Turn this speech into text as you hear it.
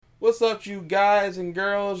what's up, you guys and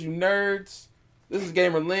girls, you nerds? This is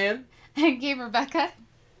Gamer Lynn. And Gamer Becca.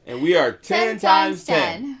 And we are 10 times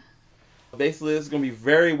 10. Basically, this is going to be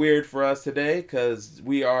very weird for us today because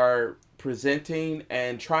we are presenting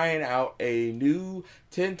and trying out a new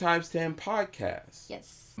 10 times 10 podcast.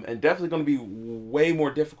 Yes. And definitely going to be way more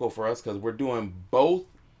difficult for us because we're doing both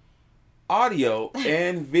audio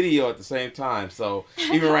and video at the same time. So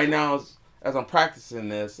even right now, as I'm practicing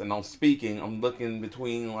this and I'm speaking, I'm looking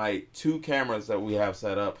between like two cameras that we have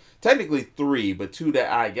set up. Technically three, but two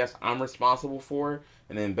that I guess I'm responsible for.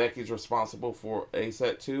 And then Becky's responsible for a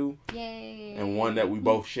set too. Yay. And one that we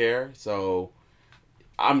both share. So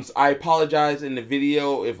I apologize in the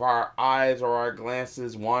video if our eyes or our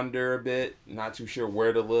glances wander a bit. Not too sure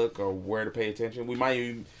where to look or where to pay attention. We might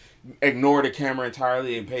even ignore the camera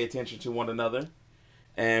entirely and pay attention to one another.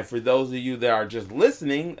 And for those of you that are just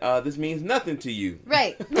listening, this means nothing to you.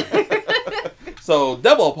 Right. So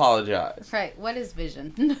double apologize. Right. What is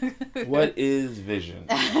vision? What is vision?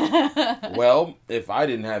 Well, if I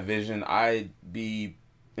didn't have vision, I'd be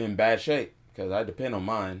in bad shape because I depend on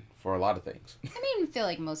mine for a lot of things. I feel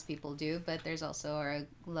like most people do, but there's also our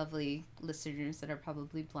lovely listeners that are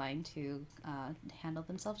probably blind to handle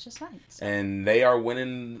themselves just fine. So. And they are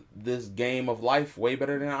winning this game of life way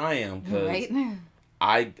better than I am because right?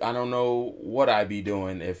 I don't know what I'd be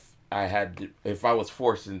doing if I was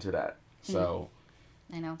forced into that. So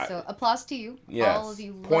I know. So applause to you, yes. all of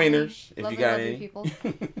you pointers, lovely, if you got lovely any people.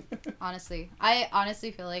 Honestly, I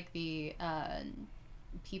honestly feel like the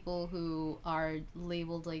people who are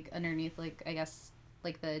labeled like underneath, like I guess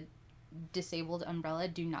like the disabled umbrella,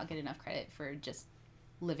 do not get enough credit for just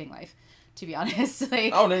living life. To be honest,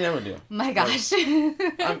 like oh, they never do. My gosh. And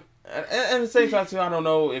at the same time too, I don't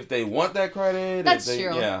know if they want that credit. That's if they,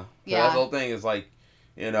 true. Yeah. Yeah. That whole thing is like,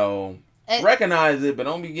 recognize it, but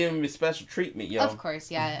don't be giving me special treatment, yo. Of course,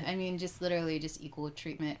 yeah. Just literally just equal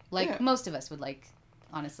treatment, like most of us would like,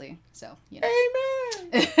 honestly. So,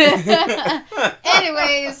 Amen.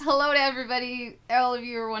 Anyways, hello to everybody. All of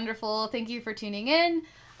you are wonderful. Thank you for tuning in.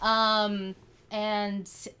 And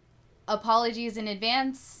apologies in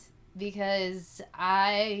advance because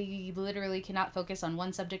I literally cannot focus on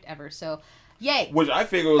one subject ever. So, yay. Which I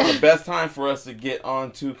figure was the best time for us to get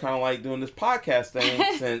on to kind of like doing this podcast thing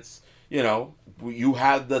since, you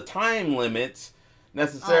have the time limits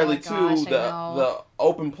necessarily the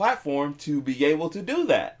open platform to be able to do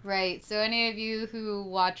that. Right. So any of you who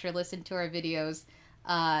watch or listen to our videos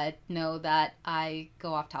know that I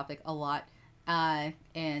go off topic a lot.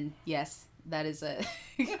 And yes, that is a...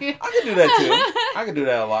 I can do that too. I can do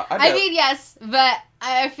that a lot. Yes, but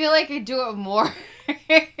I feel like I do it more.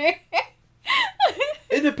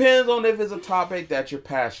 It depends on if it's a topic that you're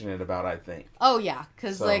passionate about, I think. Oh, yeah.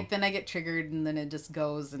 Because, then I get triggered and then it just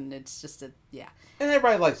goes and it's just yeah. And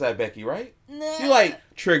everybody likes that Becky, right? You like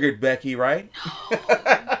triggered Becky, right? No.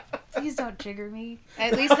 Please don't trigger me.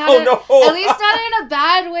 At least not at least not in a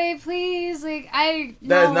bad way, please. That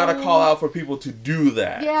is not a call out for people to do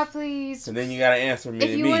that. Yeah, please. And then you gotta answer me too.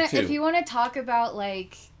 If you want to talk about,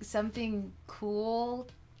 something cool,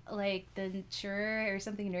 then sure, or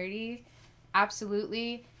something nerdy,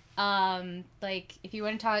 absolutely. If you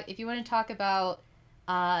want to talk about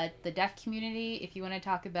the deaf community, if you want to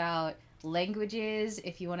talk about languages,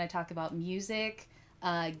 if you want to talk about music,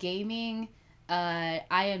 gaming, I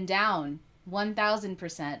am down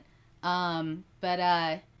 1000%.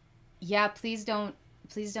 Yeah, please don't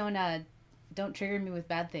trigger me with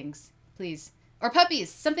bad things, please. Or puppies,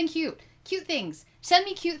 something cute things. Send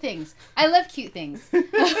me cute things. I love cute things.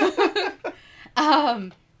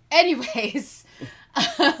 Anyways.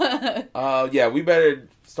 Yeah, we better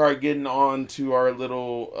start getting on to our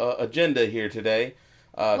little agenda here today.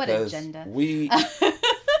 What agenda? No, what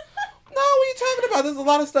are you talking about? There's a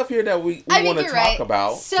lot of stuff here that we want to talk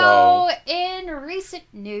about. So, in recent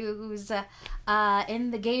news,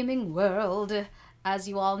 in the gaming world, as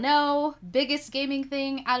you all know, biggest gaming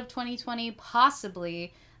thing out of 2020,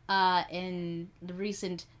 possibly in the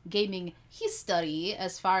recent gaming history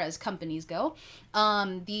as far as companies go,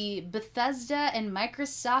 the Bethesda and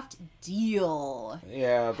Microsoft deal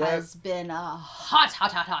has been a hot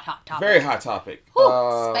topic. Very hot topic.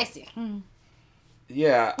 Whew, spicy.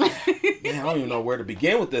 Yeah. Man, I don't even know where to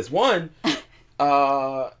begin with this. One,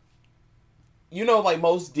 like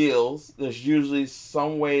most deals, there's usually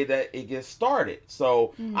some way that it gets started.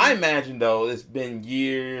 So I imagine, though, it's been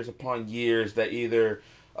years upon years that either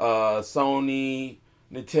Sony,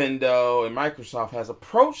 Nintendo, and Microsoft has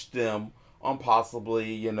approached them on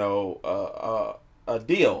possibly, a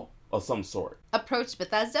deal of some sort. Approached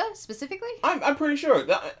Bethesda specifically? I'm pretty sure.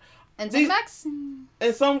 And ZeniMax?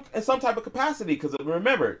 In some type of capacity, because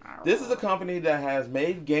remember, this is a company that has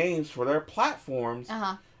made games for their platforms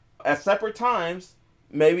at separate times,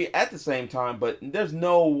 maybe at the same time, but there's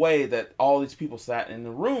no way that all these people sat in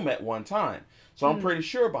the room at one time. So I'm pretty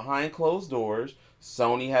sure behind closed doors,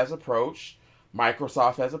 Sony has approached,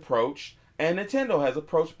 Microsoft has approached, and Nintendo has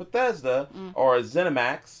approached Bethesda or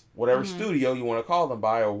ZeniMax, whatever studio you want to call them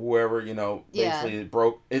by, or whoever, basically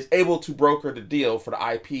is able to broker the deal for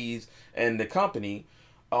the IPs and the company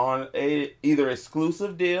on either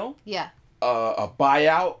exclusive deal, a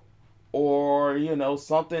buyout, or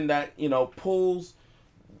something that pulls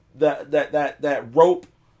that rope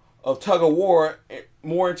of tug of war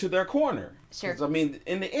more into their corner. Sure. I mean,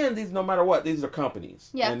 in the end, no matter what, these are companies.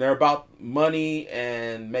 Yeah. And they're about money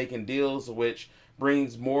and making deals, which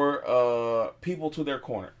brings more people to their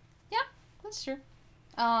corner. Yeah, that's true.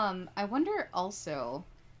 I wonder also,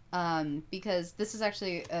 because this is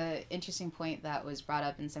actually an interesting point that was brought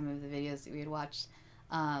up in some of the videos that we had watched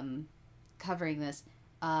covering this,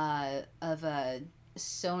 of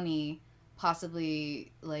Sony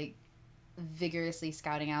possibly, vigorously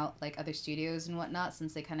scouting out other studios and whatnot,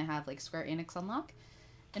 since they kind of have Square Enix on lock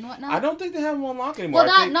and whatnot. I don't think they have them on lock anymore.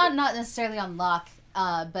 Well, not necessarily on lock,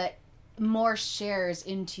 but more shares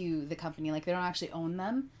into the company. They don't actually own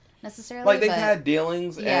them necessarily. They've had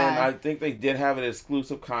dealings, and I think they did have an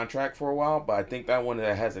exclusive contract for a while, but I think that one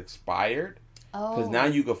that has expired. Because now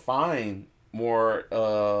you can find more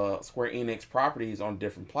Square Enix properties on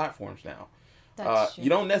different platforms now. You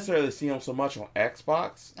don't necessarily see them so much on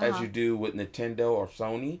Xbox as you do with Nintendo or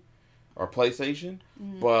Sony or PlayStation.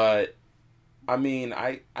 But, I mean,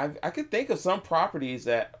 I could think of some properties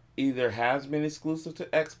that either has been exclusive to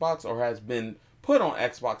Xbox or has been put on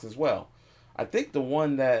Xbox as well. I think the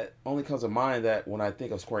one that only comes to mind that when I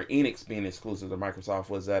think of Square Enix being exclusive to Microsoft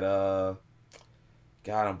was that, God,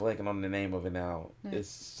 I'm blanking on the name of it now. It's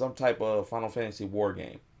some type of Final Fantasy war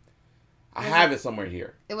game. I have it somewhere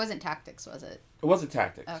here. It wasn't Tactics, was it? It wasn't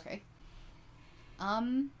Tactics. Okay.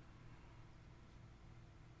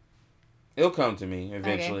 It'll come to me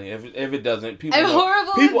eventually. Okay. If it doesn't, people.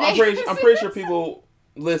 I'm pretty sure people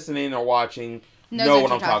listening or watching know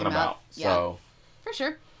what I'm talking about. Yeah. So for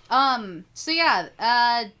sure. So yeah.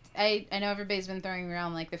 I know everybody's been throwing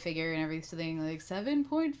around the figure and everything,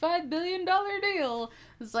 $7.5 billion deal.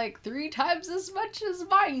 It's 3 times as much as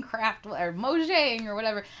Minecraft or Mojang or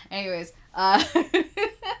whatever. Anyways,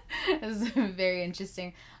 it's very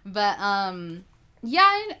interesting. But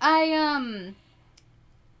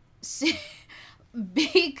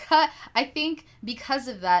because I think because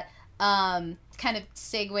of that, kind of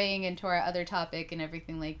segueing into our other topic and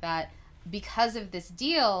everything like that, because of this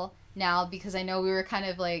deal. Now, because I know we were kind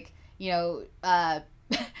of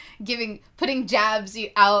putting jabs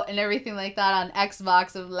out and everything like that on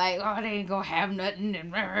Xbox of they ain't gonna have nothing,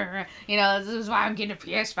 and this is why I'm getting a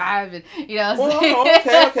PS5, and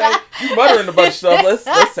okay. You muttering a bunch of stuff.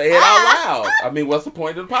 Let's say it out loud. I mean, what's the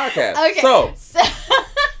point of the podcast? Okay.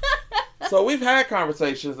 So we've had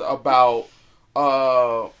conversations about.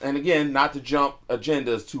 And again, not to jump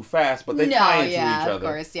agendas too fast, but they tie into each other. Of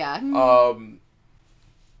course, yeah.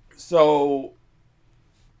 So,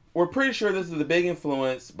 we're pretty sure this is a big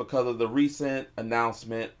influence because of the recent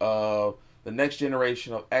announcement of the next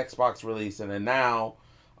generation of Xbox releasing. And now,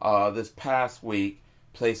 this past week,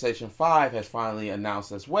 PlayStation 5 has finally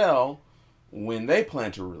announced as well when they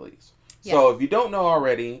plan to release. Yeah. So, if you don't know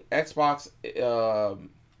already, Xbox,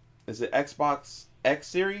 is it Xbox X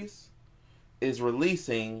Series? Is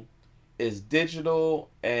releasing its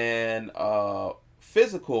digital and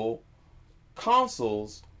physical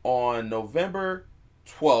consoles on November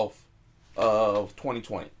 12th of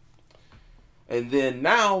 2020. And then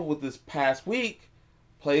now, with this past week,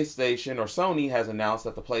 PlayStation or Sony has announced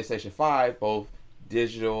that the PlayStation 5, both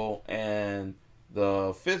digital and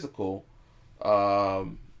the physical,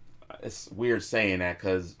 it's weird saying that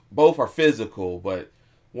because both are physical, but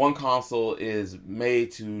one console is made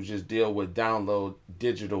to just deal with download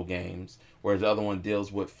digital games, whereas the other one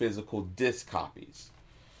deals with physical disc copies.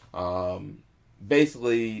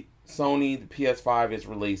 Basically, Sony, the PS5 is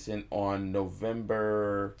releasing on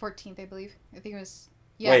November 14th, I believe. I think it was.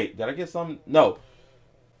 Yeah. Wait, did I get some? No.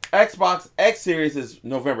 Xbox X Series is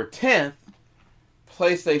November 10th.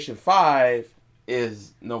 PlayStation 5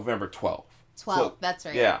 is November 12th. 12th, so, that's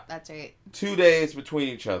right. Yeah. That's right. 2 days between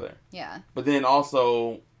each other. Yeah. But then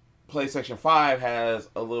also, PlayStation 5 has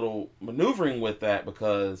a little maneuvering with that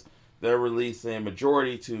because they're releasing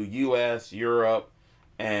majority to US, Europe,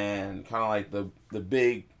 and kind of the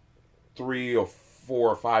big 3 or 4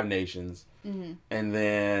 or 5 nations. And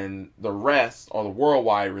then the rest, or the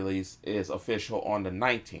worldwide release, is official on the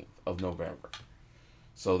 19th of November.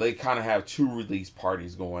 So they kind of have 2 release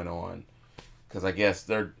parties going on. Because I guess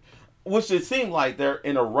which it seemed like they're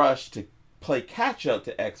in a rush to play catch up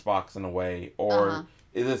to Xbox in a way. Or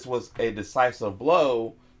this was a decisive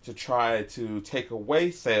blow to try to take away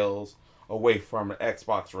sales away from an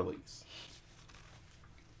Xbox release.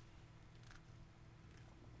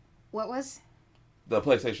 What was? The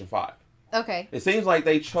PlayStation 5. Okay. It seems like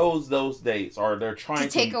they chose those dates, or they're trying to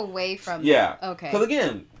take away from. Yeah. Okay. Because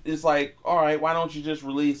again, it's like, all right, why don't you just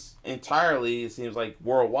release entirely? It seems like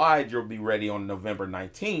worldwide you'll be ready on November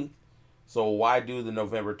 19th. So why do the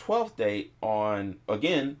November 12th date on,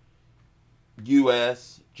 again,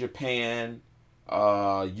 U.S., Japan,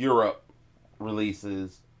 Europe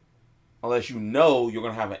releases, unless you know you're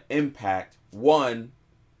going to have an impact, one,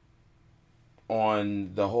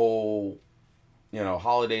 on the whole,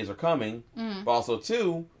 holidays are coming, but also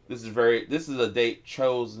 2, this is a date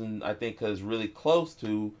chosen, I think, because really close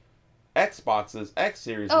to Xbox's X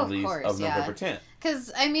Series release of November 10th. Because,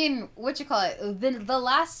 the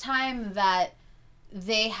last time that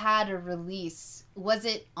they had a release, was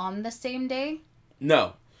it on the same day?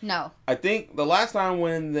 No. No. I think the last time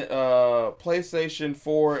when the PlayStation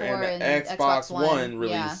 4 and the Xbox One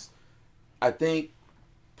released, I think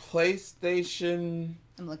PlayStation...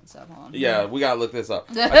 I'm looking this up. Hold on. Yeah, we gotta look this up.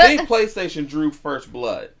 I think PlayStation drew first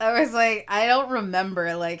blood. I was like, I don't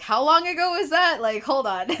remember. Like, how long ago was that? Like, hold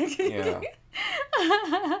on. Yeah.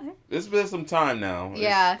 It's been some time now.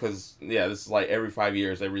 Yeah. Because, this is like every 5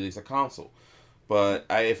 years they release a console. But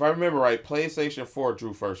if I remember right, PlayStation 4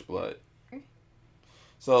 drew first blood.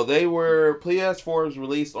 So PS4 was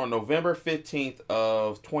released on November 15th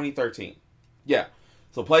of 2013. Yeah.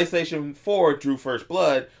 So PlayStation 4 drew first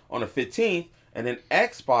blood on the 15th, and then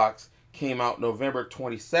Xbox came out November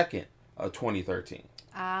 22nd of 2013.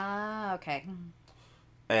 Ah, okay.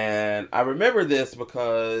 And I remember this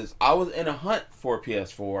because I was in a hunt for a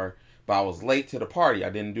PS4, but I was late to the party. I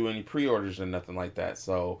didn't do any pre-orders or nothing like that.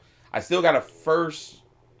 So I still got a first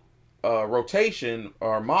rotation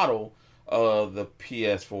or model of the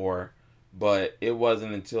PS4, but it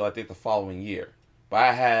wasn't until I think the following year. But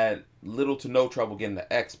I had little to no trouble getting the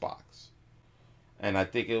Xbox. And I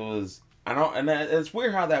think it was... and it's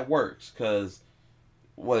weird how that works, because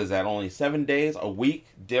what is that, only 7 days, a week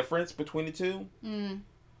difference between the two?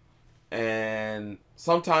 And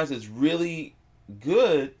sometimes it's really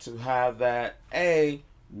good to have that,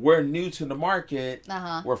 we're new to the market,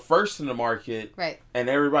 we're first in the market, right? And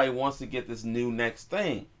everybody wants to get this new next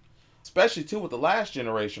thing. Especially, too, with the last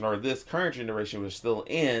generation, or this current generation, we're still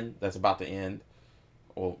in, that's about to end.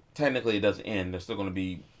 Well, technically it doesn't end. There's still going to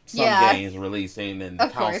be some games releasing, and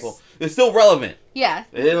of console. Course. It's still relevant. Yeah.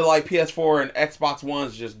 It isn't like PS4 and Xbox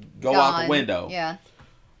Ones just go out the window. Yeah.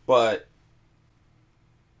 But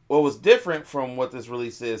what was different from what this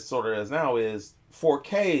release is sort of is now is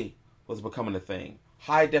 4K was becoming a thing.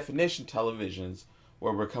 High definition televisions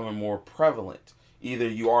were becoming more prevalent. Either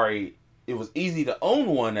it was easy to own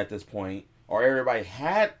one at this point, or everybody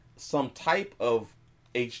had some type of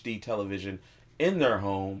HD television in their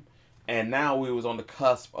home, and now we was on the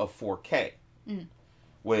cusp of 4K,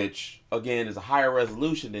 which again is a higher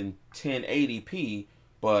resolution than 1080p,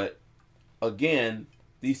 but again,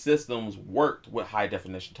 these systems worked with high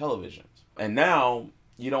definition televisions. And now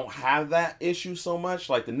you don't have that issue so much.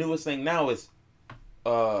 Like the newest thing now is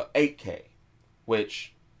 8K,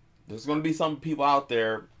 which there's going to be some people out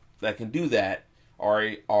there that can do that,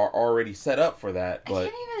 or are already set up for that. But I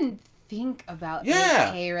can't even think about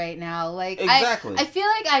 8K right now. Like, exactly. I feel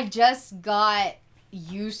like I just got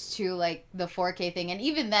used to like the 4K thing, and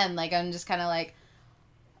even then, like, I'm just kind of like,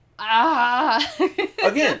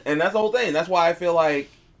 Again, and that's the whole thing. That's why I feel like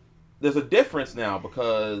there's a difference now,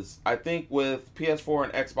 because I think with PS4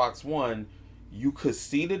 and Xbox One, you could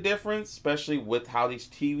see the difference, especially with how these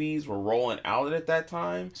TVs were rolling out at that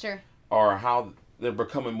time. Sure. Or how they're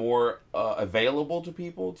becoming more available to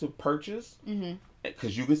people to purchase.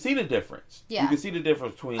 Because you can see the difference. Yeah. You can see the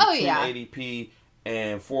difference between 1080p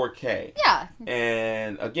and 4K. Yeah.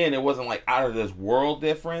 And again, it wasn't like out of this world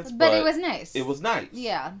difference, but it was nice. It was nice.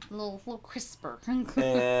 Yeah, a little crisper.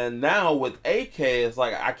 And now with 8K, it's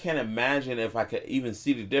like I can't imagine if I could even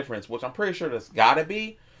see the difference, which I'm pretty sure there's got to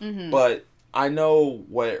be. But I know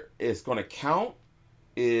what it's going to count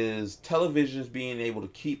is televisions being able to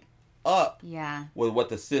keep up with what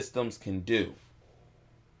the systems can do.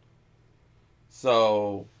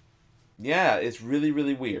 So, yeah, it's really,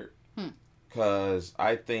 really weird. Because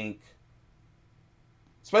I think,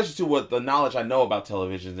 especially to what the knowledge I know about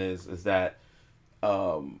television is that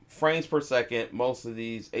frames per second, most of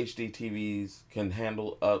these HD TVs can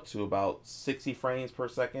handle up to about 60 frames per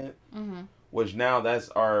second, which now that's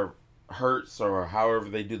our hertz or however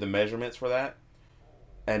they do the measurements for that.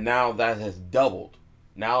 And now that has doubled.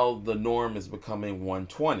 Now the norm is becoming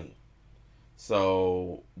 120.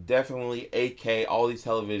 So definitely 8K. All these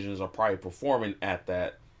televisions are probably performing at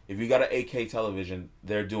that. If you got an 8K television,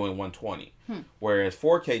 they're doing 120. Whereas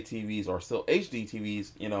 4K TVs are still HD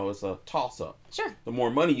TVs, it's a toss-up. Sure. The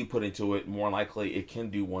more money you put into it, more likely it can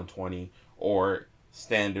do 120 or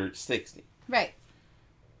standard 60. Right.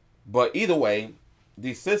 But either way,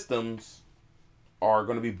 these systems are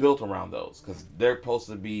going to be built around those because they're supposed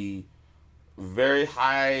to be very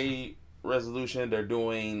high resolution. They're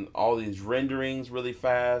doing all these renderings really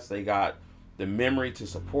fast. They got the memory to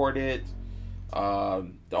support it.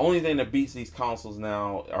 The only thing that beats these consoles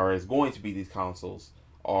now, or is going to beat these consoles,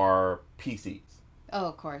 are PCs. Oh,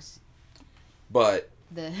 of course. But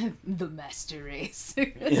the master race.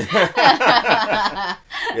 Yeah.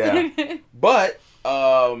 But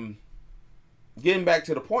getting back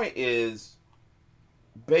to the point is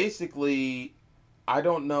basically I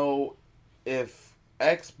don't know if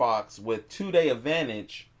Xbox with 2-day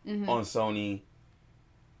advantage on Sony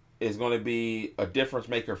is going to be a difference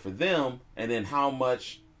maker for them, and then how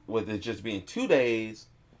much, with it just being 2 days,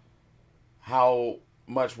 how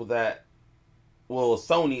much will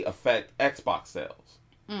Sony affect Xbox sales?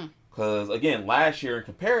 Because again, last year in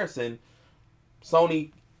comparison,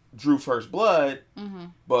 Sony drew first blood,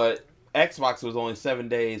 but Xbox was only 7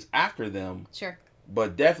 days after them. Sure.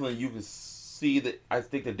 But definitely you could see that. I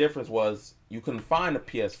think the difference was you couldn't find a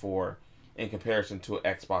PS4 in comparison to an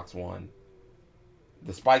Xbox One,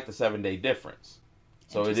 despite the 7-day difference.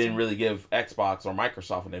 So it didn't really give Xbox or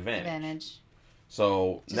Microsoft an advantage.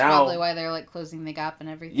 So which now, is probably why they're like closing the gap and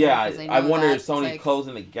everything. Yeah, I wonder if Sony's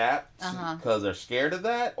closing the gap because they're scared of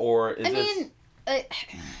that, or is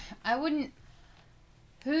I wouldn't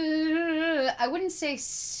say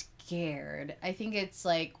scared. I think it's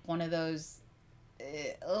like one of those,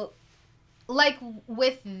 like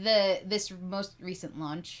with this most recent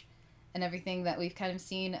launch and everything that we've kind of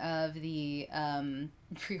seen of the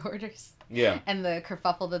pre-orders. Yeah. And the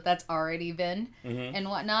kerfuffle that's already been and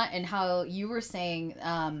whatnot, and how you were saying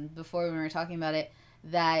before when we were talking about it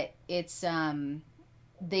that it's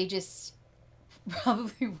they just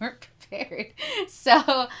probably weren't prepared.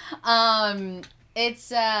 So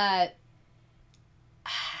it's yeah,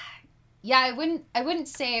 I wouldn't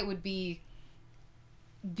say it would be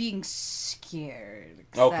being scared.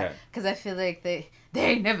 Okay. Because I feel like they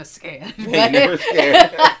ain't never scared. They ain't never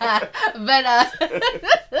scared.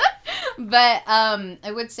 But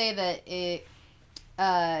I would say that it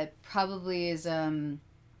probably is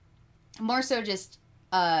more so just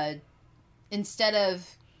instead of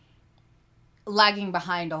lagging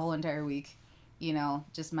behind a whole entire week,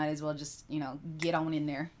 just might as well just, get on in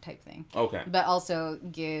there type thing. Okay. But also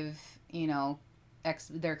give,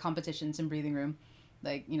 their competition some breathing room.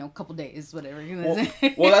 Like, a couple days, whatever.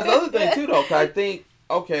 Well, that's the other thing, too, though. I think,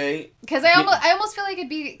 okay. Because I almost feel like it'd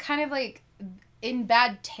be kind of, like, in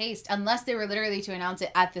bad taste, unless they were literally to announce it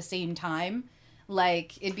at the same time.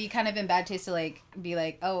 Like, it'd be kind of in bad taste to, like, be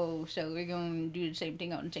like, oh, so we're going to do the same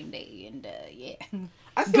thing on the same day, and, yeah.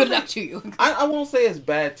 Good luck to you. I won't say it's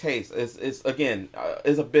bad taste. It's again,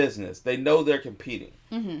 it's a business. They know they're competing.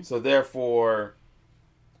 So, therefore,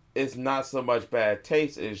 it's not so much bad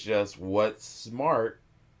taste. It's just what's smart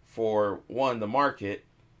for, one, the market,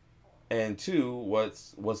 and two,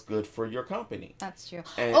 what's good for your company. That's true.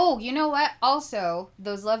 And, you know what? Also,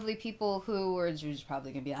 those lovely people who were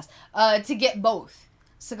probably going to be asked to get both.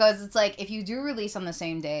 So, because it's like, if you do release on the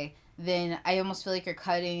same day, then I almost feel like you're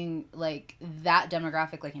cutting, like, that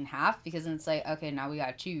demographic, like, in half. Because then it's like, okay, now we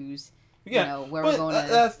got to choose, where we're going to.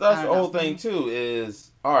 That's the whole thing, too,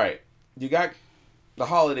 is, all right, you got the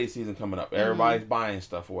holiday season coming up. Everybody's buying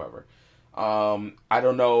stuff or whatever. I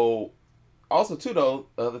don't know. Also, too, though,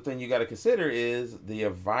 the other thing you got to consider is the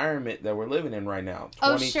environment that we're living in right now.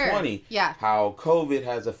 2020. Sure. Yeah. How COVID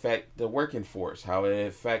has affected the working force. How it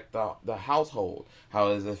affect the household. How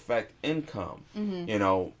it affect income.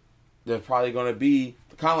 There's probably going to be,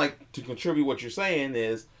 kind of like, to contribute what you're saying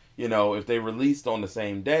is, if they released on the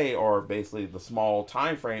same day or basically the small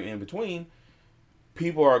time frame in between,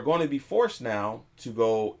 people are going to be forced now to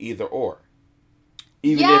go either or.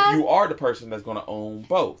 Even if you are the person that's going to own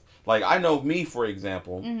both. Like, I know me, for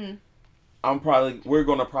example, we're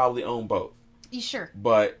going to probably own both. You sure?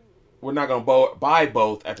 But we're not going to buy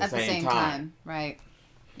both at the same time. Right.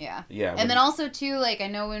 Yeah. Yeah. And then also, too, like, I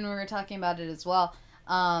know when we were talking about it as well,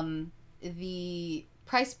 the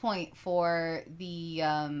price point for the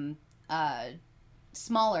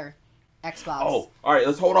smaller Xbox. Oh, all right.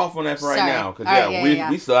 Let's hold off on that for right Sorry. now, because Right,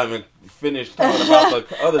 we still haven't finished talking about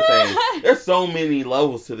the other things. There's so many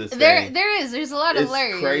levels to this thing. There's a lot of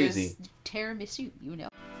layers. It's crazy. Tiramisu, you know.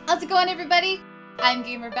 How's it going, everybody? I'm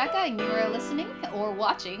Gamer Becca, and you are listening or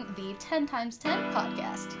watching the 10x10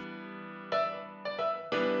 podcast.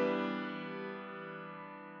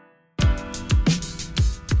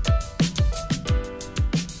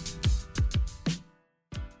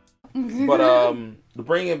 But to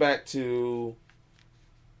bring it back to,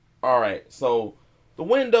 all right, so the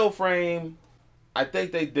window frame, I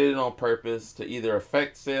think they did it on purpose to either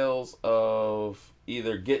affect sales of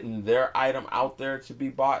either getting their item out there to be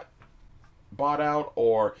bought out,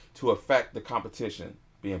 or to affect the competition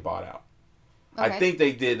being bought out. Okay. I think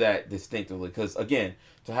they did that distinctively because, again,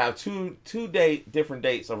 to have two different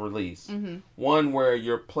dates of release, one where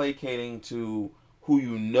you're placating to who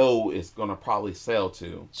you know is going to probably sell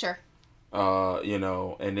to. Sure. You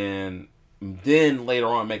know, and then later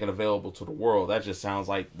on make it available to the world. That just sounds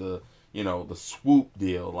like the swoop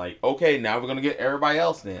deal. Like, okay, now we're going to get everybody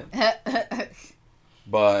else then.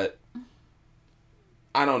 But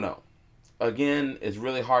I don't know. Again, it's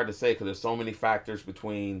really hard to say because there's so many factors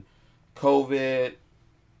between COVID,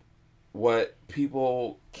 what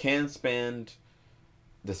people can spend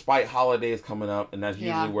despite holidays coming up, and that's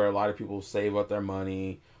usually where a lot of people save up their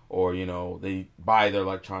money, or they buy their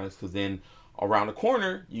electronics, because then around the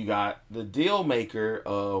corner you got the deal maker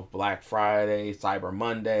of Black Friday, Cyber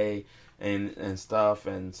Monday, and stuff.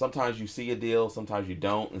 And sometimes you see a deal, sometimes you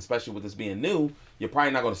don't. And especially with this being new, you're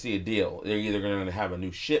probably not going to see a deal. They're either going to have a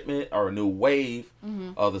new shipment or a new wave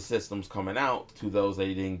of the systems coming out to those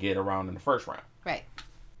they didn't get around in the first round. Right.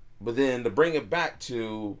 But then to bring it back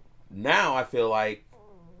to now, I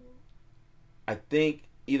think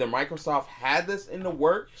either Microsoft had this in the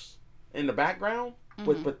works in the background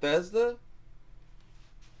with Bethesda,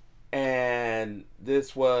 and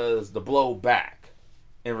this was the blow back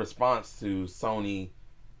in response to Sony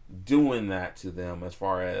doing that to them, as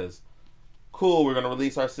far as, cool, we're going to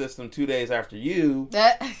release our system 2 days after you.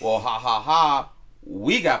 Well, ha ha ha,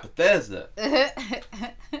 we got Bethesda.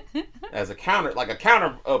 As a counter, like a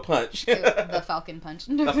counter punch. The Falcon Punch.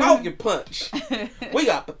 The Falcon Punch. We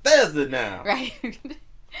got Bethesda now. Right.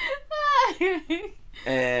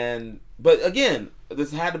 But again,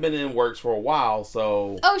 this had to been in works for a while,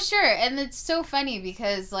 so. Oh, sure. And it's so funny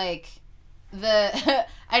because, like,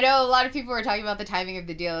 I know a lot of people were talking about the timing of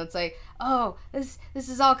the deal. It's like, oh, this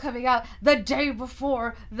is all coming out the day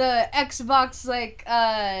before the Xbox, like,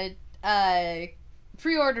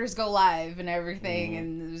 pre-orders go live and everything,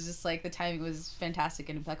 and it was just like the timing was fantastic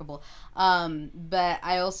and impeccable. But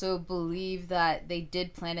I also believe that they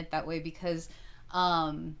did plan it that way because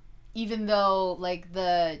even though like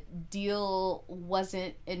the deal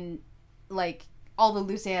wasn't in, like, all the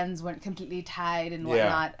loose ends weren't completely tied and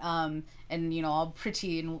whatnot, and all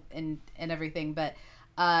pretty and everything, but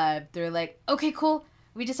they're like, okay, cool,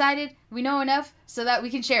 we decided, we know enough so that we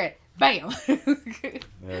can share it. Bam!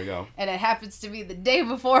 There you go. And it happens to be the day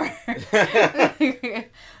before.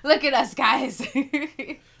 Look at us, guys.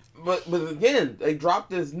 But again, they dropped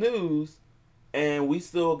this news, and we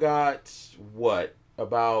still got, what,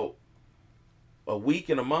 about a week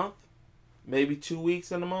and a month? Maybe 2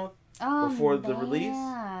 weeks and a month before the release?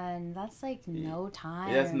 Man, that's like no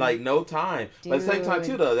time. That's like no time. Dude. But at the same time,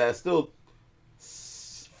 too, though, that's still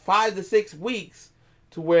 5 to 6 weeks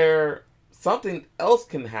to where something else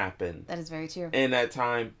can happen. That is very true. In that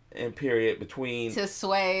time and period between to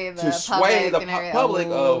sway the public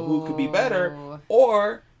of who could be better,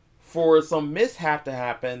 or for some mishap to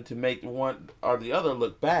happen to make one or the other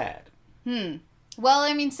look bad. Well,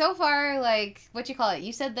 I mean, so far, like, what you call it?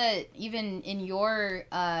 You said that even in your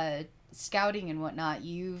scouting and whatnot,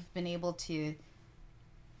 you've been able to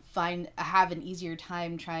have an easier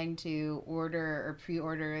time trying to order or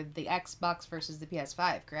pre-order the Xbox versus the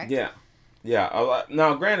PS5, correct? Yeah. Yeah.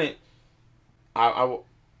 Now, granted, I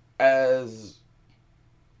as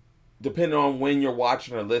depending on when you're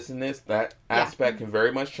watching or listening to this, that aspect can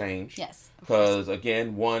very much change. Yes. Because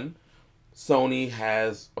again, Sony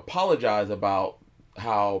has apologized about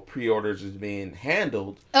how pre-orders is being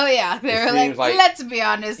handled. Oh yeah, they were like, let's be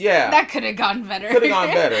honest, that could have gone better.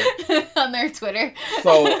 On their Twitter.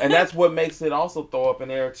 So, and that's what makes it also throw up in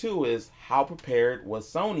there too, is how prepared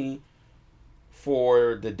was Sony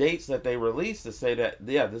for the dates that they released to say that,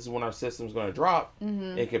 this is when our system's going to drop,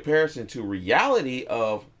 in comparison to reality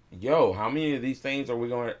of, how many of these things are we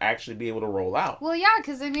going to actually be able to roll out? Well, yeah,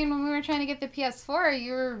 because, I mean, when we were trying to get the PS4,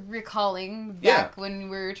 you were recalling back when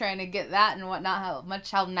we were trying to get that and whatnot,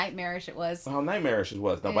 how nightmarish it was. How nightmarish it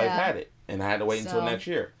was. Nobody had it. And I had to wait until next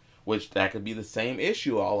year. which that could be the same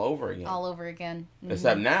issue all over again. All over again. Mm-hmm.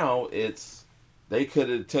 Except now they could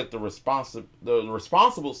have took the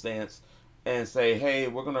responsible stance and say, hey,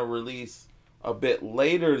 we're gonna release a bit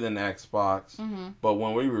later than Xbox, but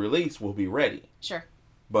when we release, we'll be ready. Sure.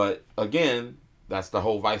 But again, that's the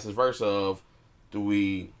whole vice versa of, do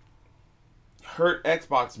we hurt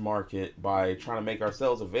Xbox market by trying to make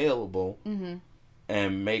ourselves available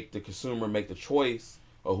and make the consumer make the choice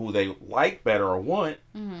of who they like better or want?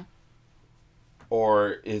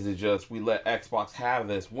 Or is it just we let Xbox have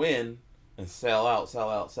this win and sell out,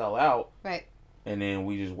 right? And then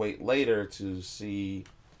we just wait later to see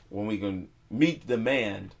when we can meet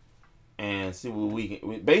demand and see what we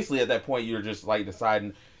can. Basically, at that point, you're just like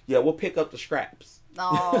deciding, yeah, we'll pick up the scraps.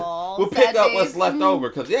 Oh, we'll pick up what's left over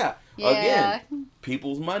because again,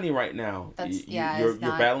 people's money right now. You're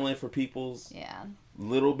battling for people's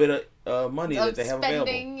little bit of money that they have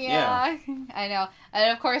available. Yeah, I know,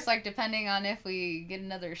 and of course, like depending on if we get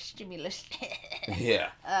another stimulus,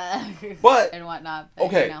 but and whatnot. But,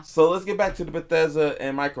 okay, so let's get back to the Bethesda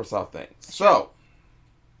and Microsoft thing. Sure. So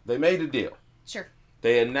they made a deal. Sure.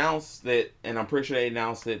 They announced it, and I'm pretty sure they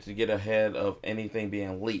announced it to get ahead of anything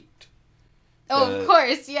being leaked. Oh, of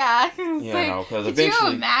course, yeah. Because could you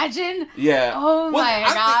imagine? Yeah. Oh my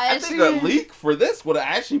gosh. I think a leak for this would have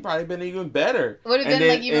actually probably been even better. Would have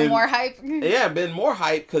been even more hype. Yeah, been more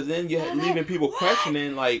hype because then you're leaving people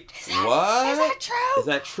questioning what? Is that true? Is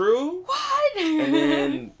that true? What? And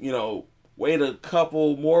then wait a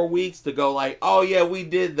couple more weeks to go like, oh yeah, we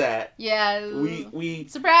did that. Yeah. We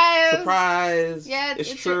surprise. Yeah,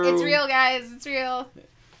 it's true. It's real, guys. It's real.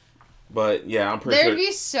 But yeah, I'm pretty sure there'd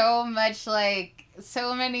be so much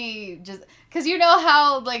so many just because you know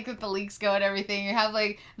how with the leaks go and everything, you have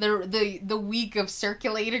the week of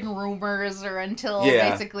circulating rumors or until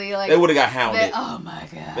basically they would have got hounded. Oh my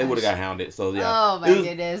god, they would have got hounded. So yeah, oh my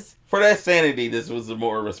goodness. For that sanity, this was a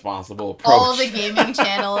more responsible approach. All the gaming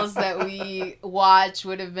channels that we watch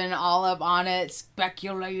would have been all up on it,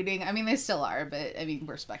 speculating. I mean, they still are, but I mean,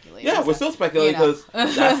 we're speculating. Yeah, we're still speculating because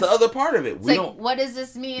that's the other part of it. We don't. What does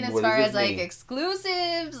this mean as far as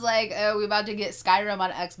exclusives? Are we about to get Skyrim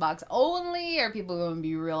on Xbox only? Are people going to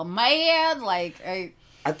be real mad? I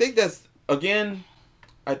think that's again.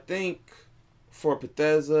 I think for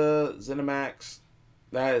Bethesda, ZeniMax,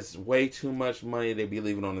 that is way too much money they'd be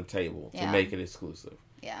leaving on the table to make it exclusive.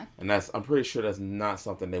 Yeah. And I'm pretty sure that's not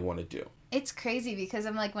something they want to do. It's crazy because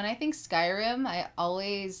I'm when I think Skyrim, I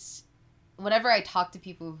always, whenever I talk to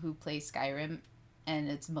people who play Skyrim, and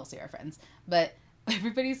it's mostly our friends, but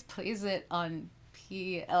everybody plays it on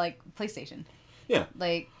PlayStation. Yeah.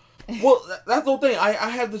 Well, that's the whole thing. I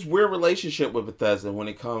have this weird relationship with Bethesda when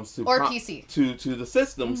it comes to PC to the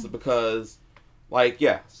systems because.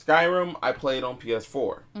 Skyrim, I played on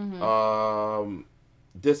PS4.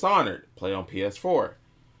 Dishonored, played on PS4.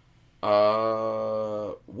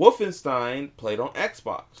 Wolfenstein, played on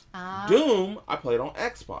Xbox. Doom, I played on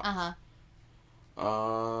Xbox.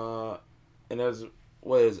 And there's,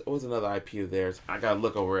 what was another IP of theirs? I gotta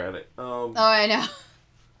look over at it. I know.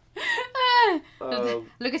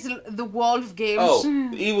 Look at the wall of games.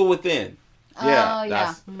 Oh, Evil Within.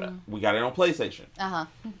 Yeah, we got it on PlayStation.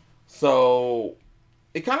 So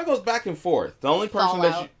it kind of goes back and forth. The only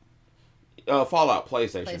person Fallout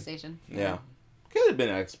PlayStation. Yeah. Could have been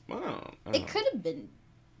X. I don't know. It could have been.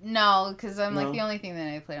 No, because I'm the only thing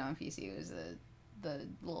that I played on PC was the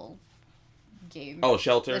little game. Oh,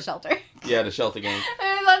 Shelter. The Shelter. Yeah, the Shelter game.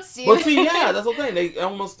 Let's see. But see, yeah, that's the thing.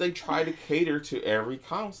 They try to cater to every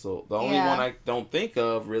console. The only one I don't think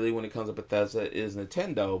of really when it comes to Bethesda is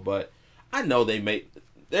Nintendo. But I know they make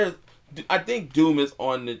I think Doom is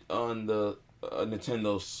on the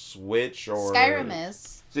Nintendo Switch or Skyrim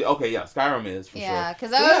is. See, okay, yeah, Skyrim is for sure. Yeah,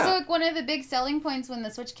 because that was one of the big selling points when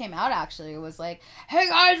the Switch came out. Actually, it was hey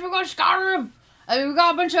guys, we got Skyrim. I mean, we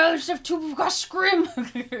got a bunch of other stuff too. We got Scrim.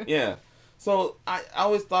 Yeah. So I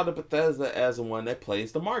always thought of Bethesda as the one that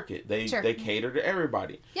plays the market. They cater to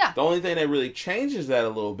everybody. Yeah. The only thing that really changes that a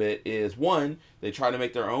little bit is one, they try to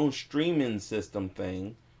make their own streaming system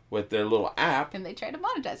thing with their little app. And they try to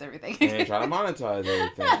monetize everything. And, they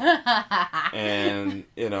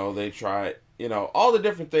try, all the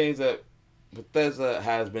different things that Bethesda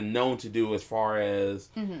has been known to do as far as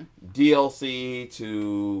DLC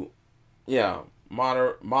to,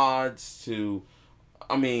 mods to,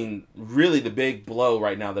 I mean, really the big blow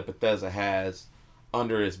right now that Bethesda has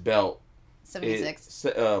under its belt 76.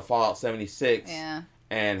 Is Fallout 76. Yeah.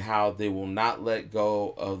 And how they will not let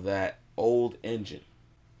go of that old engine.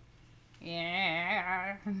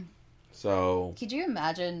 Yeah. So could you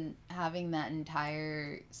imagine having that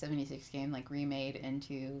entire 76 game remade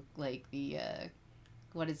into the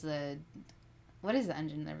what is the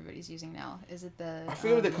engine that everybody's using now? Is it the I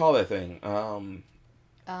forget what they call that thing.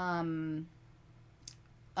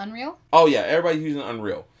 Unreal? Oh yeah, everybody's using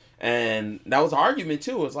Unreal. And that was an argument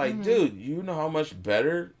too. It's like, dude, you know how much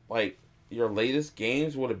better like your latest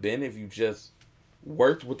games would have been if you just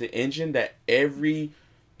worked with the engine that every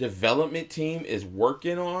development team is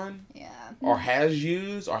working on, or has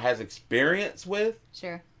used, or has experience with.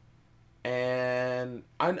 Sure. And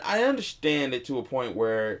I understand it to a point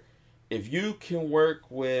where if you can work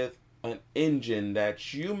with an engine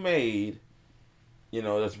that you made, you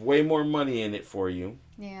know, there's way more money in it for you.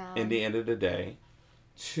 Yeah. In the end of the day.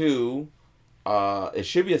 Two, it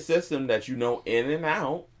should be a system that you know in and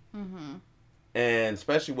out. Mm-hmm. And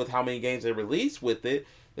especially with how many games they release with it,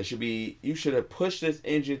 you should have pushed this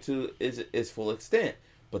engine to its full extent.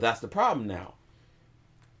 But that's the problem now.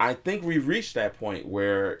 I think we've reached that point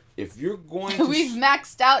where if you're going to... We've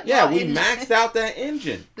maxed out we maxed out that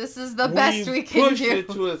engine. This is the best we can do. Pushed it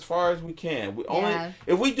to as far as we can.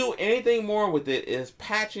 If we do anything more with it, is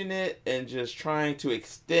patching it and just trying to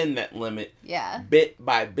extend that limit bit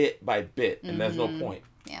by bit by bit. And there's no point.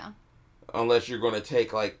 Yeah. Unless you're going to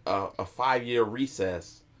take like a 5-year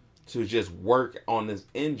recess to just work on this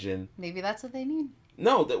engine. Maybe that's what they need.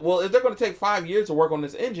 No, if they're going to take 5 years to work on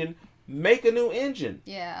this engine, make a new engine.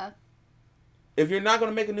 Yeah. If you're not going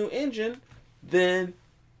to make a new engine, then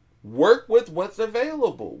work with what's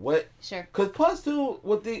available. Sure. Because plus too,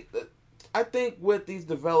 I think with these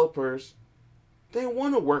developers, they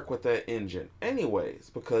want to work with that engine anyways,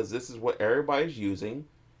 because this is what everybody's using,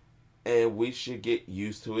 and we should get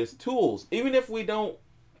used to its tools. Even if we don't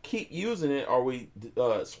keep using it or we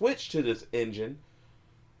switch to this engine,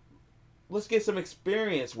 let's get some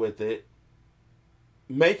experience with it,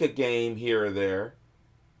 make a game here or there,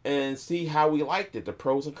 and see how we liked it, the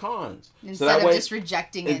pros and cons. Instead of just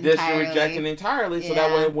rejecting it entirely. So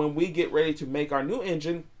that way when we get ready to make our new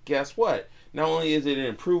engine, guess what? Not only is it an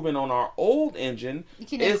improvement on our old engine, you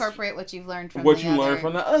can incorporate what you've learned from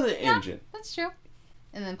from the other engine. That's true.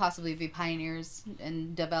 And then possibly be pioneers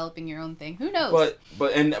in developing your own thing. Who knows?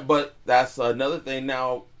 But that's another thing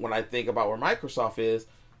now when I think about where Microsoft is,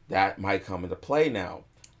 that might come into play now.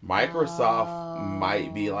 Microsoft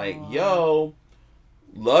might be like, yo,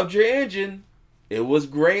 loved your engine. It was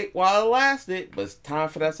great while it lasted, but it's time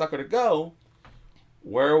for that sucker to go.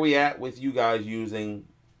 Where are we at with you guys using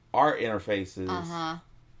our interfaces?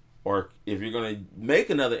 Or if you're going to make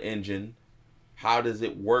another engine, how does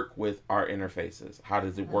it work with our interfaces? How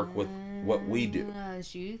does it work with what we do?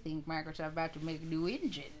 So you think Microsoft about to make a new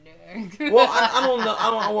engine? Well, I don't know.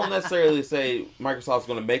 I won't necessarily say Microsoft's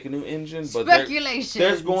going to make a new engine, but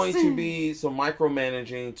there's going to be some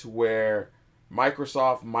micromanaging to where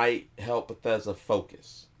Microsoft might help Bethesda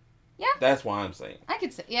focus. Yeah. That's why I'm saying. I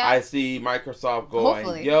could say, yeah. I see Microsoft going,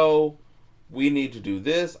 hopefully, yo, we need to do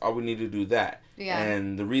this or we need to do that. Yeah.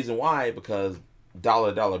 And the reason why, because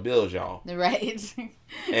dollar bills, y'all. Right.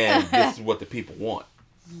 And this is what the people want.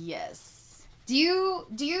 Yes. Do you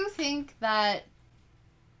think that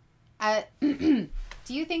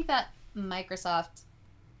Microsoft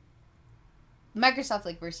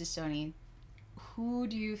like versus Sony, who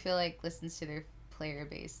do you feel like listens to their player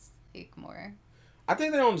base like more? I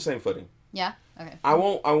think they're on the same footing. Yeah? Okay. I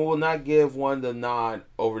will not give one the nod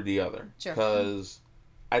over the other. Sure. Because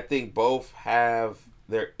I think both have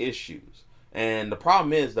their issues. And the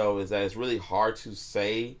problem is that it's really hard to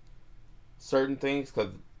say certain things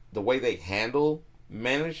because the way they handle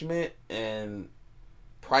management and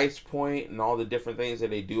price point and all the different things that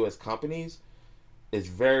they do as companies is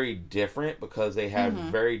very different because they have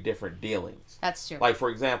very different dealings. That's true. Like, for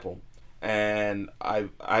example, and I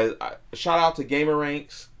shout out to Gamer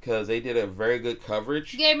Ranks because they did a very good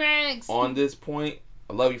coverage on this point.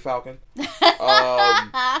 I love you, Falcon.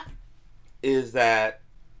 Is that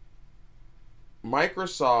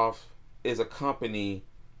Microsoft is a company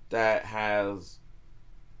that has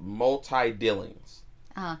multi-dealings.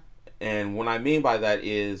 And what I mean by that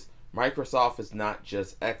is Microsoft is not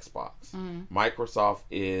just Xbox. Microsoft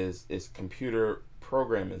is computer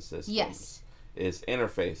programming systems. Yes. It's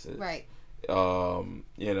interfaces. Right.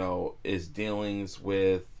 It's dealings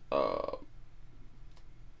with,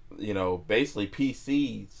 basically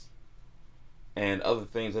PCs and other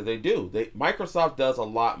things that they do. Microsoft does a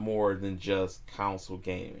lot more than just console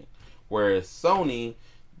gaming. Whereas Sony,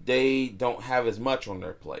 they don't have as much on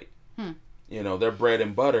their plate. Their bread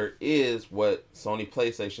and butter is what Sony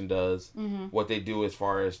PlayStation does, what they do as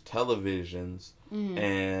far as televisions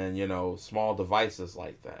and, small devices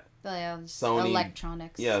like that. Sony,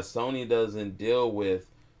 electronics. Yeah, Sony doesn't deal with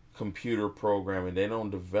computer programming. They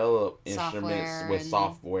don't develop instruments with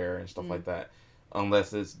software and stuff like that.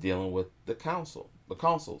 unless it's dealing with the consoles.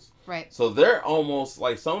 Right. So they're almost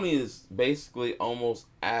like Sony is basically almost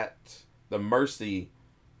at the mercy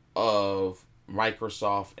of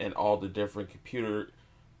Microsoft and all the different computer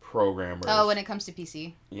programmers. Oh, when it comes to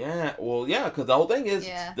PC. Yeah, well, yeah, because the whole thing is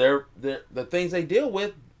they're the things they deal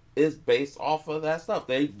with is based off of that stuff.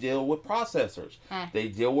 They deal with processors. They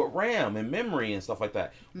deal with RAM and memory and stuff like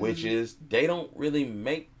that, which is they don't really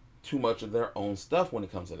make too much of their own stuff when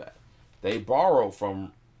it comes to that. They borrow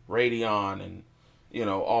from Radeon and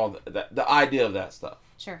all the idea of that stuff.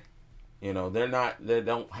 Sure. They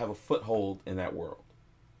don't have a foothold in that world.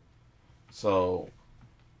 So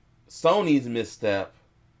Sony's misstep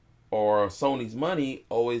or Sony's money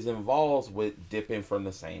always involves with dipping from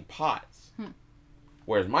the same pots.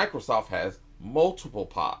 Whereas Microsoft has multiple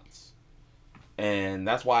pots. And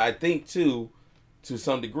that's why I think, too, to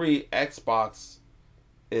some degree, Xbox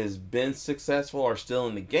has been successful or still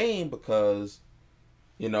in the game because,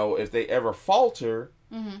 if they ever falter,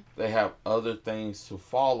 they have other things to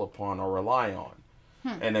fall upon or rely on.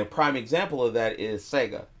 And a prime example of that is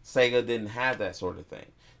Sega. Sega didn't have that sort of thing.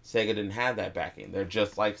 Sega didn't have that backing. They're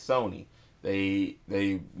just like Sony. They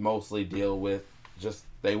mostly deal with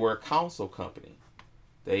they were a console company.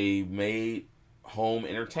 They made home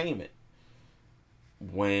entertainment.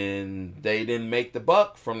 When they didn't make the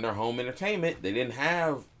buck from their home entertainment, they didn't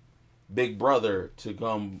have Big Brother to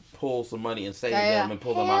come pull some money and save them and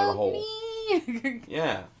pull them out of the hole.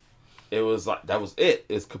 Yeah. It was like, that was it.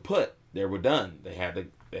 It's kaput. They were done. They had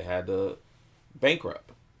to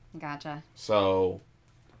bankrupt. Gotcha. So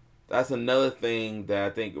that's another thing that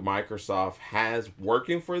I think Microsoft has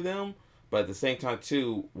working for them, but at the same time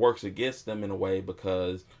too works against them in a way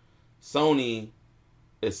because Sony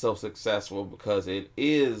is so successful because it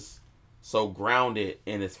is so grounded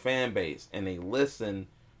in its fan base and they listen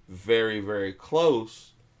very, very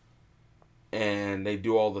close and they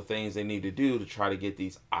do all the things they need to do to try to get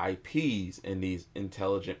these IPs and these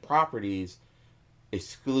intelligent properties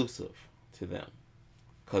exclusive to them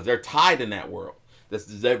because they're tied in that world. This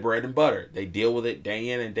is their bread and butter. They deal with it day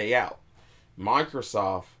in and day out.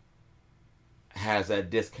 Microsoft has that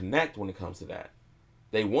disconnect when it comes to that.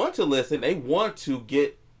 They want to listen. They want to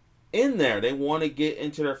get in there. They want to get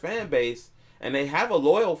into their fan base, and they have a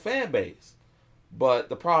loyal fan base. But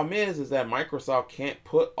the problem is that Microsoft can't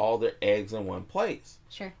put all their eggs in one place.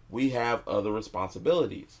 Sure. We have other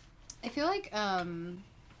responsibilities. I feel like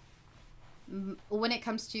when it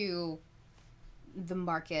comes to the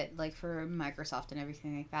market, like for Microsoft and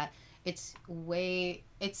everything like that, it's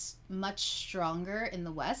much stronger in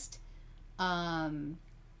the West. And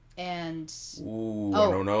I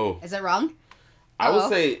don't know. Is that wrong? I would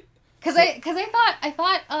say because I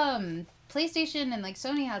thought PlayStation and like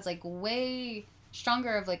Sony has like way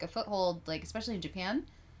stronger of like a foothold, like especially in Japan,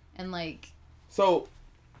 and like so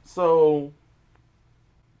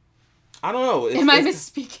I don't know. Am I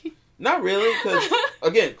misspeaking? Not really, because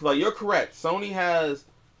again, like you're correct. Sony has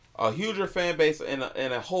a huger fan base and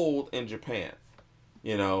a hold in Japan.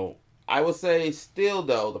 I would say still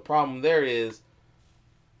though the problem there is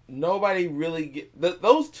nobody really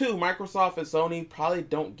those two, Microsoft and Sony, probably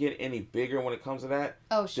don't get any bigger when it comes to that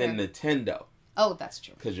than Nintendo. Oh, that's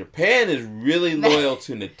true. Because Japan is really loyal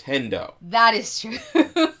to Nintendo. That is true.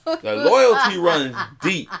 The loyalty runs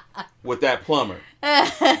deep with that plumber.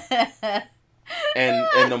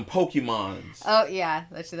 And them Pokemons. Oh yeah,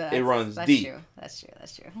 it runs deep. That's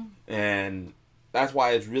true. And that's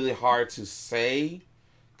why it's really hard to say,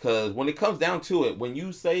 because when it comes down to it, when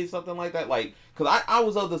you say something like that, like, because I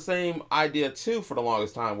was of the same idea too for the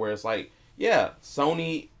longest time, where it's like, yeah,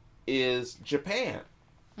 Sony is Japan,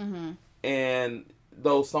 and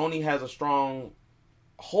though Sony has a strong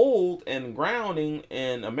hold and grounding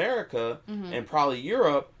in America and probably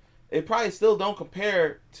Europe, it probably still don't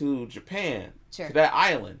compare to Japan. Sure. To that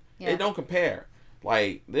island. Yeah. It don't compare.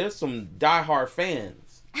 Like, there's some diehard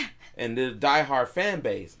fans. And there's diehard fan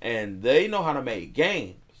base. And they know how to make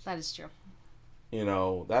games. That is true.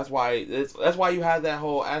 That's why you have that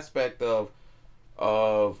whole aspect of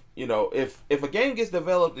if a game gets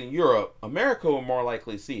developed in Europe, America will more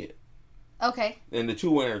likely see it. Okay. And the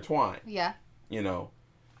two intertwine. Yeah.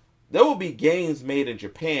 There will be games made in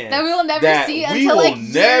Japan that we will never see until like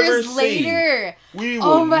years later. We will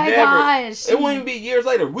oh my gosh! It won't even be years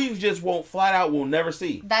later. We just won't flat out. We'll never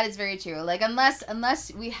see. That is very true. Like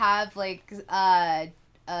unless we have like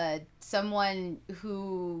someone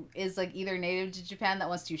who is like either native to Japan that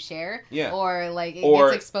wants to share, Yeah. or like it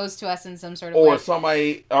gets exposed to us in some sort of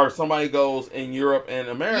way. Or somebody goes in Europe and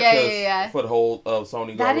America's foothold of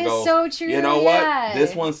Sony. That is goes, so true. You know what?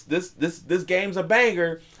 This game's a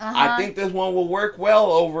banger. I think this one will work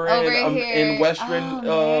well over in Western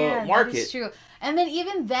market. That is true. And then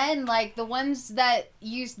even then, like the ones that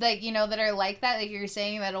use that are like that, like you're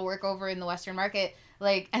saying, that'll work over in the Western market,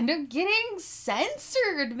 like end up getting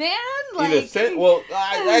censored, man. Like,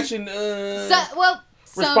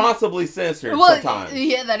 responsibly censored sometimes.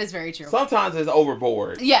 Yeah, that is very true. Sometimes it's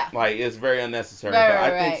overboard. Yeah. Like, it's very unnecessary. Right, but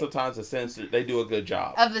I right. think sometimes they do a good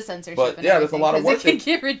job. Of the censorship. But yeah, there's a lot of work. It can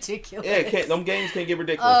get ridiculous. Yeah, them games can get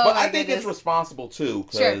ridiculous. But I think it's responsible too,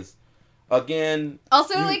 because again...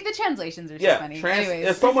 Also, like, the translations are so funny.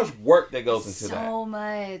 There's so much work that goes into that. So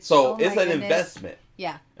much. So it's an investment.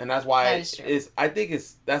 Yeah. And that's why I think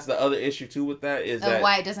that's the other issue too with that is that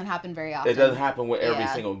why it doesn't happen very often. It doesn't happen with every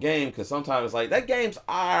single game, because sometimes it's like, that game's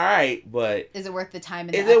alright, but is it worth the time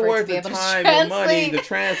and the effort to be able to translate? Is it worth the time and money to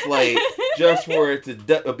translate just for it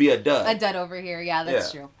to be a dud? A dud over here, yeah,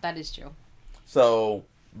 that's true. That is true. So,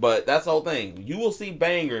 but that's the whole thing. You will see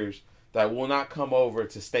bangers that will not come over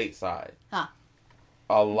to stateside. Huh.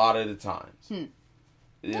 A lot of the times.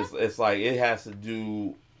 It's like it has to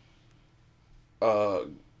do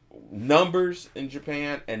numbers in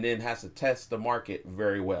Japan, and then has to test the market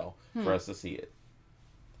very well for us to see it.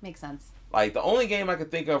 Makes sense. Like, the only game I can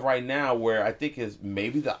think of right now where I think is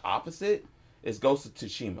maybe the opposite is Ghost of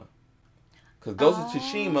Tsushima. Because Ghost of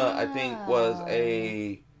Tsushima, I think, was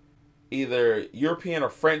either European or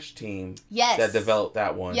French team that developed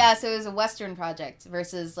that one. Yeah, so it was a Western project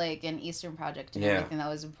versus like an Eastern project and everything that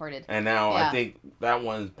was imported. And now I think that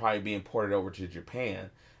one's probably being ported over to Japan.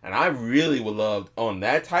 And I really would love, on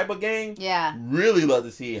that type of game, really love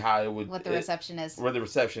to see how it would... What the reception is. Where the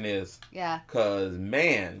reception is. Yeah. Because,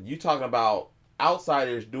 man, you talking about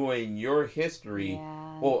outsiders doing your history.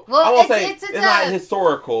 Yeah. Well I won't say it's not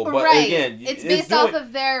historical, but again... It's based off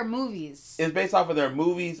of their movies. It's based off of their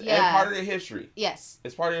movies and part of their history. Yes.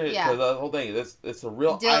 It's part of their history. Because the whole thing, it's a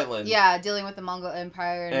real island. Yeah, dealing with the Mongol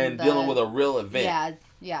Empire. And dealing with a real event.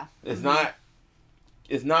 Yeah, yeah.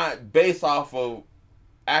 It's not based off of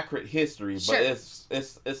accurate history, but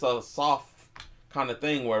it's a soft kind of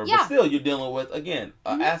thing where but still you're dealing with, again,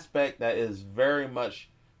 an aspect that is very much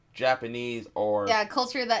Japanese or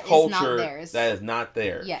culture that is not theirs. That is not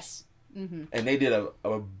theirs. Yes. Mm-hmm. And they did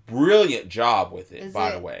a brilliant job with it,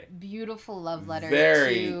 by the way. Beautiful love letter.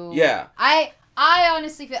 I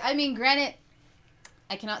honestly feel, I mean, granted,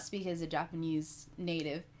 I cannot speak as a Japanese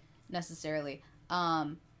native necessarily,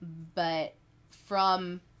 but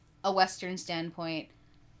from a Western standpoint,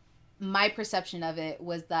 my perception of it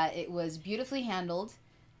was that it was beautifully handled,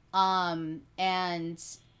 and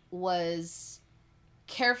was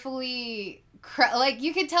carefully, like,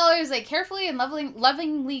 you could tell it was like carefully and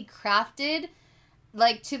lovingly crafted,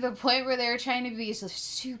 like to the point where they were trying to be so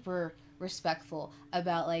super respectful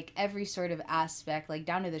about like every sort of aspect, like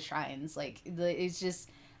down to the shrines, like it's just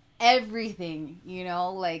everything,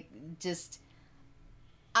 like just.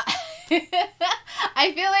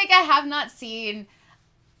 I feel like I have not seen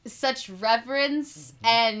such reverence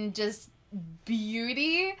and just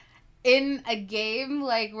beauty in a game,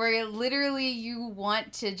 like, where literally you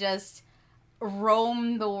want to just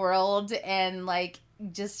roam the world and like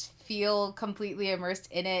just feel completely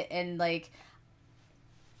immersed in it, and like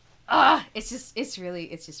it's just really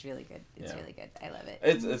good. It's really good. I love it.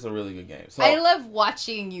 It's a really good game. So I love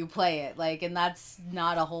watching you play it, like, and that's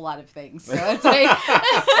not a whole lot of things. So it's like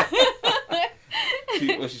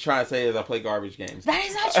what she's trying to say is I play garbage games. That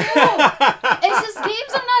is not true. It's just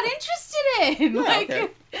games I'm not interested in.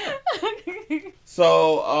 Okay.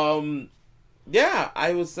 So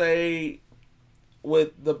I would say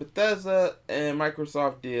with the Bethesda and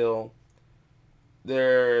Microsoft deal,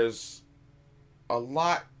 there's a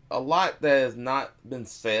lot that has not been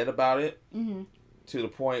said about it, to the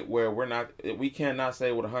point where we cannot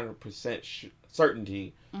say with 100%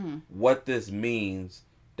 certainty what this means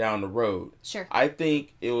down the road. Sure. I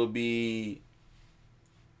think it would be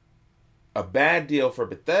a bad deal for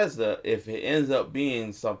Bethesda if it ends up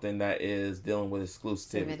being something that is dealing with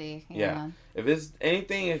exclusivity. Yeah. If it's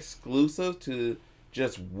anything exclusive to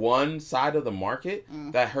just one side of the market,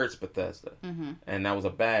 that hurts Bethesda. And that was a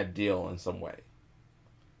bad deal in some way.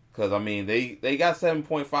 Because, I mean, they got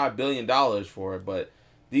 $7.5 billion for it, but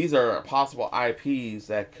these are possible IPs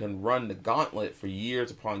that can run the gauntlet for years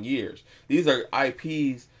upon years. These are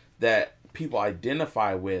IPs that people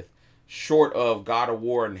identify with, short of God of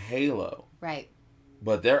War and Halo. Right.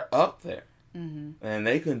 But they're up there. And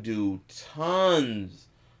they can do tons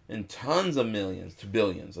in tons of millions to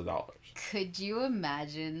billions of dollars. Could you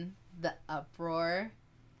imagine the uproar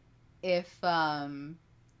if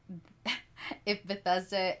if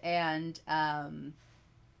Bethesda and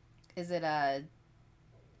is it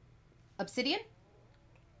Obsidian?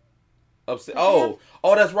 Oh,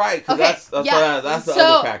 that's right. Cause Okay, that's the so,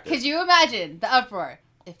 other factor. Could you imagine the uproar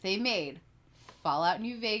if they made Fallout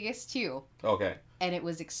New Vegas 2? Okay. And it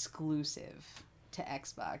was exclusive to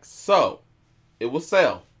Xbox. So, it will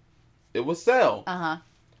sell. It will sell. Uh-huh.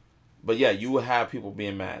 But yeah, you would have people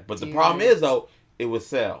being mad. But the problem is, though, it would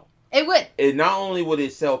sell. It would. It not only would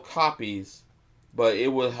it sell copies, but it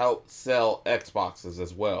would help sell Xboxes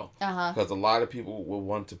as well. Uh-huh. Because a lot of people would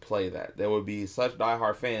want to play that. There would be such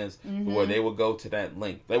diehard fans where they would go to that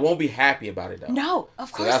link. They won't be happy about it, though. No,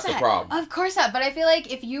 of course not. So that's the problem. Of course not. But I feel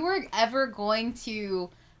like if you were ever going to,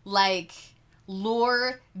 like,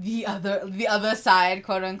 lure the other side,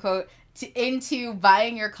 quote unquote, into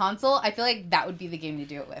buying your console, I feel like that would be the game to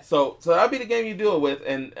do it with. So that'd be the game you do it with,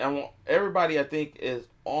 and everybody I think is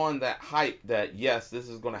on that hype that yes, this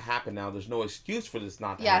is going to happen now. There's no excuse for this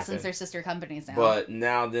not to happen. Yeah, since they're sister companies now. But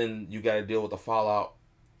now then you got to deal with the fallout,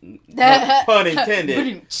 pun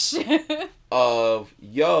intended, of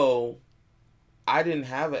I didn't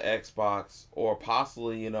have an Xbox or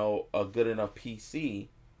possibly a good enough PC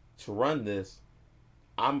to run this.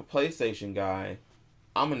 I'm a PlayStation guy.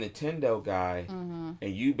 I'm a Nintendo guy, and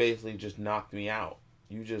you basically just knocked me out.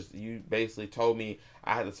 You basically told me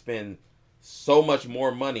I had to spend so much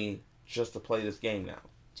more money just to play this game now.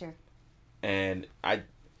 Sure. And I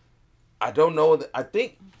don't know. I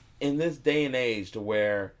think in this day and age to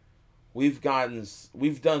where we've done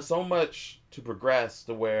so much to progress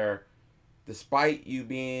to where, despite you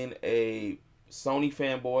being a Sony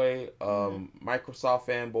fanboy, Microsoft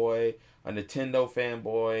fanboy, a Nintendo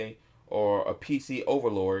fanboy, or a PC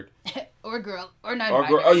overlord, or girl, or not, or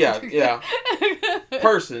girl,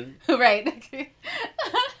 person, right?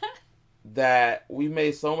 that we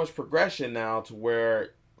made so much progression now to where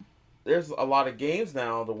there's a lot of games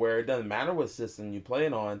now to where it doesn't matter what system you're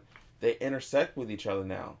playing on, they intersect with each other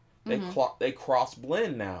now. They cross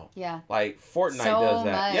blend now. Yeah, like Fortnite does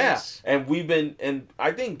that. Much. Yeah, and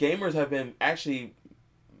I think gamers have been actually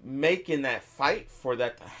making that fight for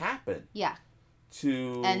that to happen. Yeah.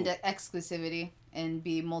 And exclusivity and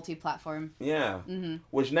be multi-platform. Yeah.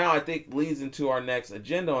 Which now I think leads into our next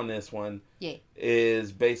agenda on this one. Yeah.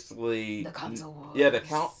 Is basically the console wars. Yeah,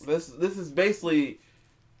 this is basically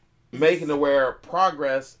making it where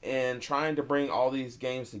progress and trying to bring all these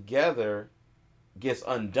games together gets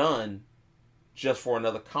undone just for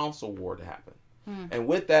another console war to happen. And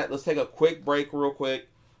with that, let's take a quick break real quick.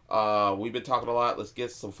 We've been talking a lot. Let's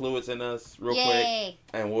get some fluids in us real quick,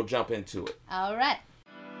 and we'll jump into it. All right.